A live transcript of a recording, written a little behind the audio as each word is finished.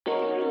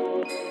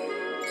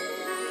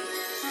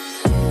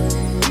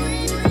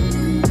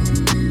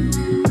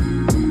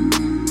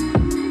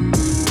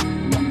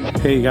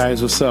Hey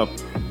guys, what's up?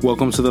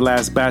 Welcome to The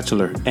Last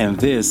Bachelor, and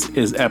this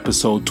is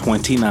episode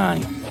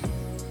 29.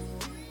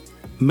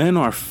 Men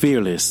are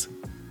fearless.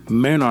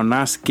 Men are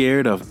not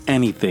scared of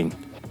anything.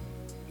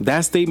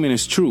 That statement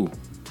is true,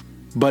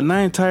 but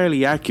not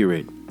entirely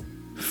accurate.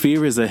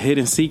 Fear is a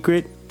hidden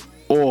secret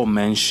all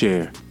men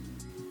share.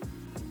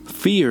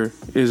 Fear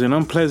is an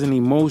unpleasant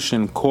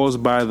emotion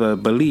caused by the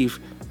belief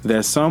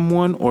that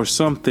someone or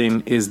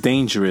something is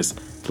dangerous,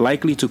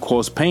 likely to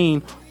cause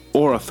pain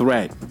or a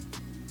threat.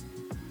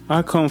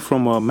 I come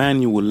from a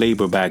manual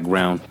labor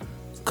background,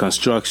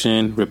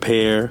 construction,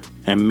 repair,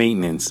 and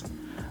maintenance.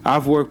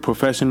 I've worked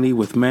professionally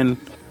with men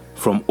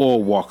from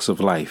all walks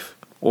of life,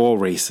 all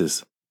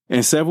races.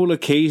 On several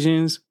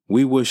occasions,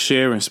 we would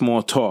share in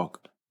small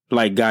talk,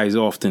 like guys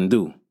often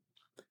do.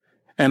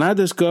 And I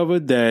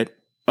discovered that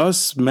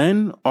us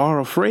men are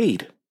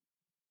afraid.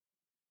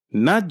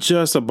 Not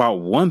just about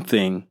one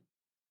thing.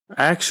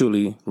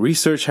 Actually,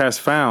 research has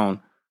found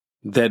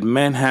that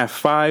men have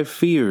 5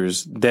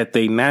 fears that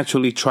they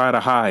naturally try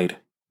to hide.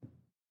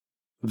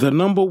 The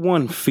number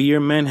one fear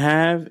men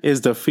have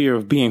is the fear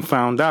of being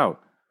found out.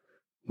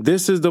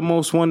 This is the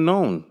most one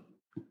known.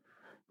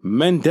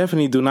 Men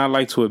definitely do not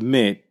like to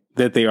admit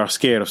that they are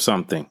scared of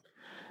something,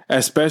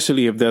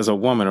 especially if there's a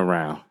woman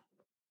around.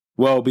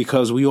 Well,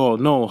 because we all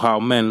know how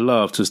men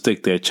love to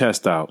stick their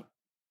chest out.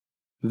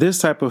 This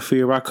type of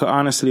fear I could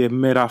honestly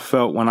admit I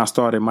felt when I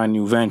started my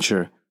new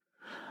venture.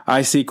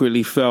 I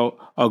secretly felt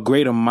a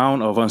great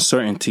amount of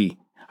uncertainty.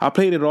 I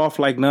played it off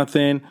like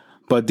nothing,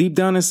 but deep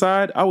down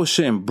inside, I was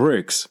shitting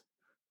bricks.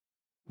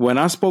 When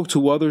I spoke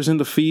to others in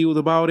the field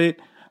about it,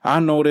 I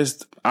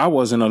noticed I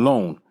wasn't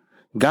alone.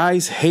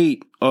 Guys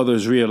hate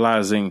others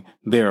realizing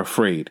they're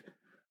afraid.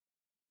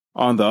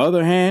 On the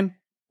other hand,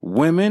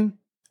 women,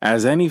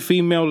 as any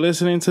female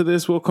listening to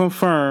this will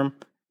confirm,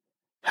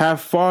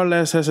 have far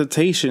less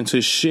hesitation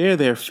to share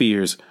their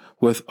fears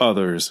with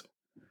others.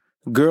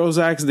 Girls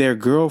ask their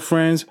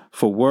girlfriends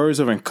for words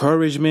of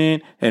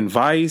encouragement,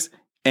 advice,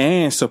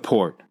 and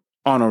support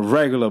on a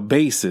regular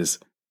basis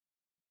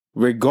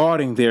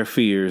regarding their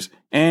fears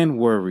and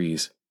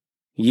worries.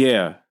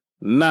 Yeah,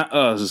 not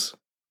us.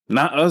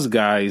 Not us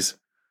guys.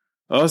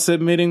 Us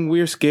admitting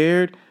we're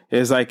scared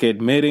is like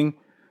admitting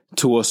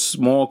to a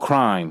small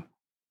crime.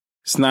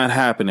 It's not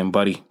happening,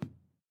 buddy.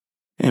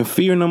 And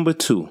fear number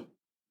 2,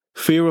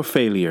 fear of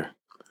failure.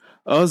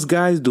 Us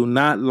guys do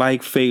not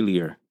like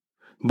failure.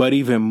 But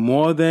even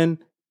more than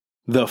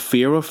the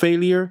fear of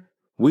failure,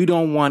 we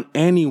don't want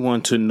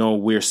anyone to know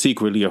we're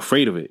secretly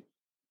afraid of it.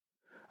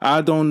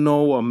 I don't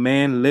know a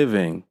man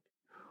living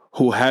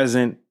who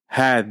hasn't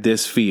had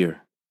this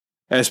fear,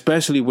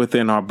 especially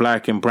within our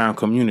black and brown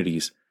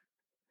communities.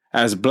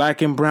 As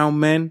black and brown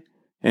men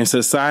in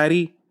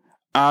society,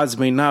 odds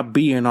may not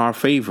be in our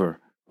favor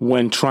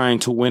when trying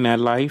to win at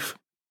life,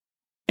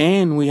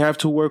 and we have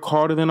to work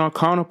harder than our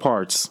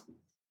counterparts.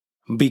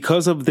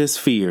 Because of this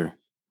fear,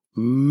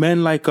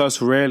 men like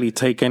us rarely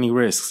take any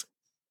risks.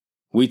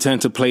 We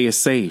tend to play it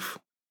safe.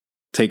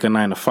 Take a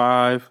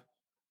 9-to-5,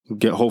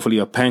 get hopefully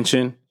a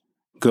pension,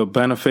 good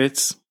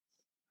benefits.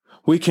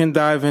 We can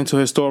dive into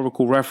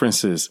historical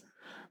references,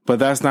 but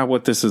that's not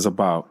what this is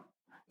about.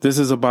 This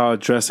is about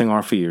addressing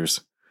our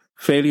fears.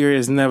 Failure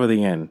is never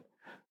the end.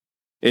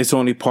 It's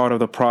only part of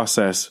the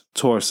process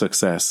towards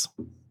success.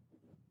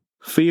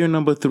 Fear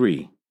number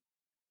 3,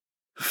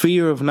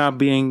 fear of not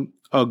being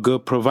a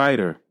good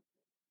provider.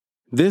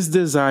 This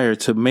desire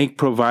to make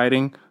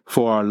providing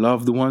for our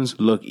loved ones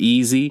look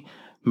easy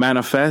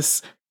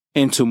manifests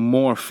into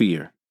more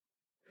fear.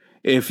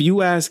 If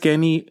you ask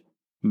any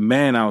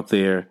man out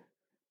there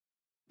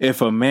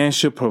if a man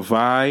should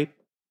provide,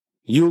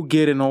 you'll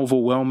get an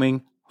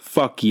overwhelming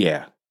fuck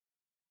yeah.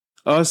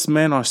 Us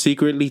men are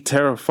secretly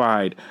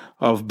terrified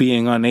of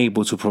being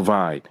unable to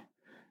provide.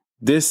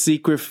 This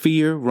secret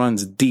fear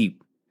runs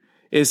deep.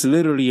 It's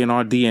literally in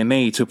our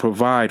DNA to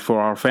provide for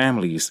our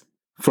families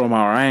from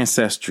our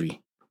ancestry.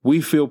 We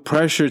feel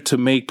pressure to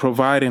make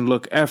providing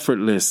look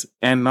effortless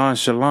and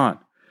nonchalant.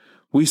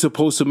 We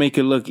supposed to make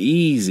it look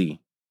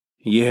easy.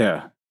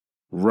 Yeah,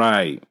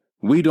 right.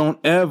 We don't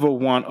ever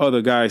want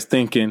other guys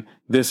thinking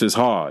this is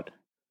hard.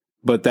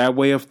 But that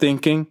way of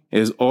thinking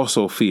is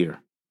also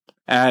fear,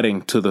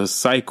 adding to the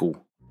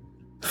cycle.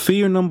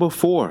 Fear number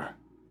 4,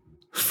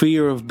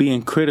 fear of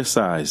being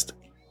criticized.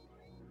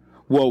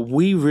 What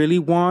we really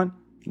want,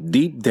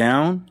 deep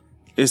down,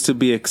 is to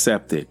be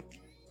accepted.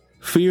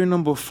 Fear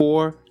number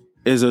 4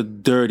 is a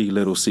dirty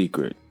little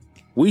secret.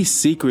 We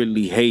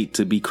secretly hate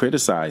to be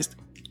criticized.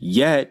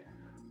 Yet,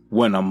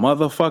 when a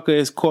motherfucker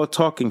is caught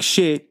talking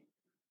shit,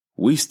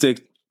 we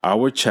stick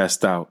our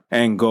chest out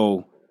and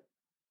go,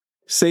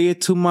 "Say it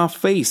to my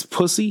face,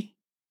 pussy."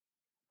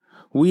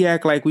 We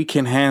act like we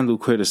can handle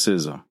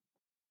criticism.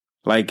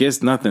 Like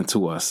it's nothing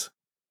to us.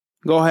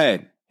 Go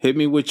ahead, hit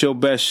me with your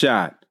best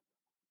shot.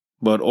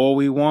 But all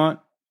we want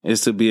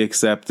is to be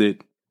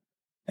accepted.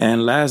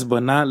 And last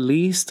but not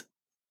least,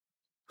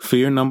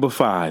 fear number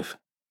 5,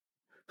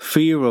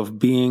 fear of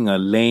being a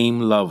lame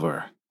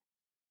lover.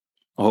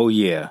 Oh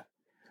yeah,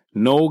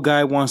 No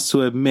guy wants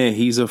to admit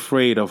he's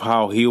afraid of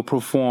how he'll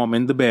perform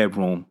in the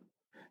bedroom.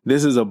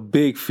 This is a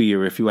big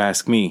fear if you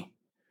ask me.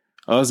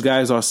 Us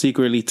guys are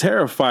secretly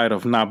terrified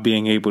of not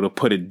being able to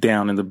put it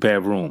down in the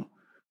bedroom.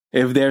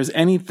 If there's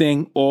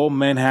anything all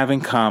men have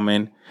in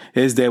common,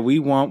 is that we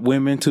want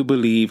women to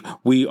believe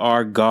we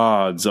are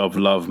gods of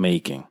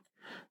lovemaking.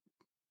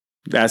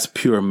 That's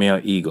pure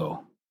male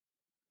ego.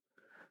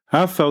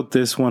 I've felt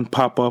this one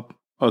pop up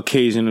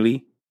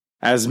occasionally.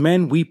 As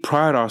men, we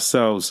pride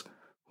ourselves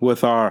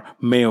with our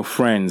male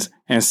friends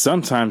and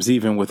sometimes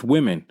even with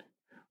women.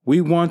 We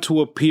want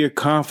to appear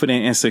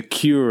confident and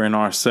secure in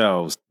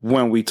ourselves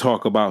when we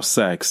talk about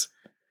sex.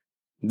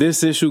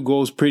 This issue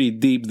goes pretty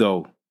deep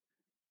though.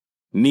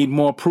 Need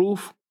more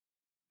proof?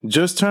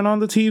 Just turn on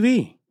the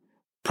TV.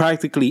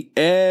 Practically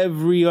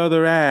every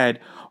other ad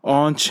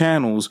on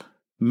channels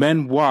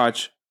men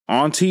watch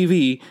on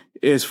TV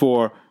is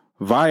for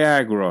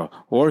Viagra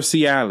or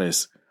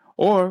Cialis.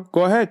 Or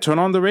go ahead, turn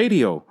on the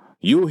radio.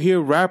 You'll hear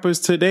rappers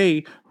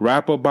today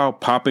rap about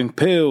popping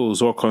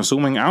pills or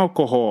consuming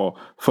alcohol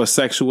for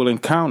sexual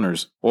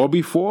encounters or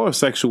before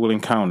sexual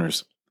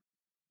encounters.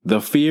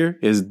 The fear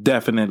is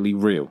definitely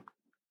real.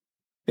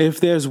 If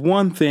there's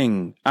one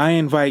thing I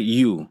invite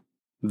you,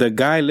 the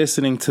guy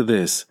listening to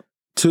this,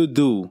 to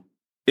do,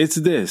 it's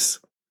this.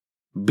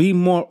 Be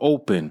more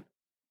open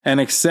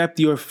and accept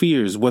your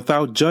fears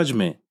without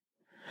judgment.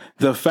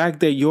 The fact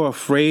that you're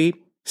afraid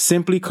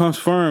simply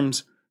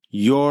confirms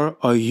you're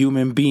a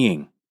human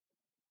being.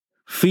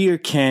 Fear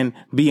can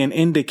be an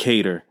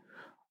indicator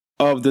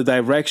of the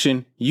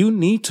direction you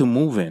need to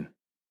move in.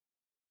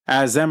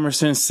 As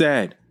Emerson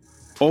said,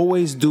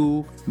 always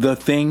do the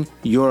thing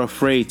you're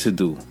afraid to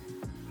do.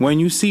 When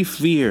you see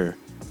fear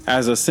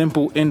as a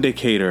simple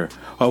indicator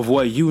of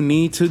what you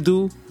need to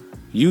do,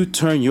 you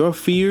turn your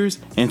fears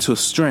into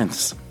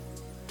strengths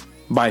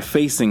by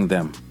facing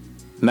them.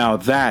 Now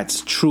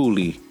that's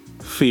truly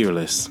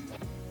fearless.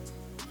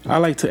 I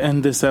like to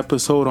end this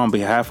episode on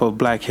behalf of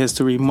Black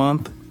History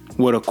Month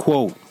with a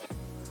quote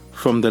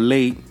from the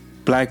late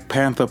Black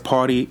Panther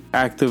Party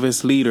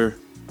activist leader,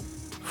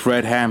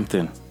 Fred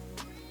Hampton.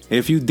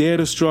 If you dare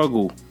to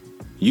struggle,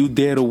 you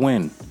dare to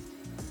win.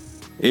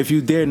 If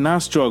you dare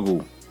not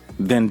struggle,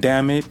 then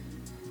damn it,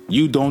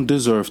 you don't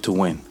deserve to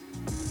win.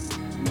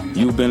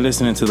 You've been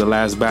listening to The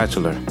Last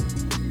Bachelor.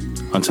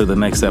 Until the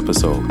next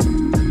episode.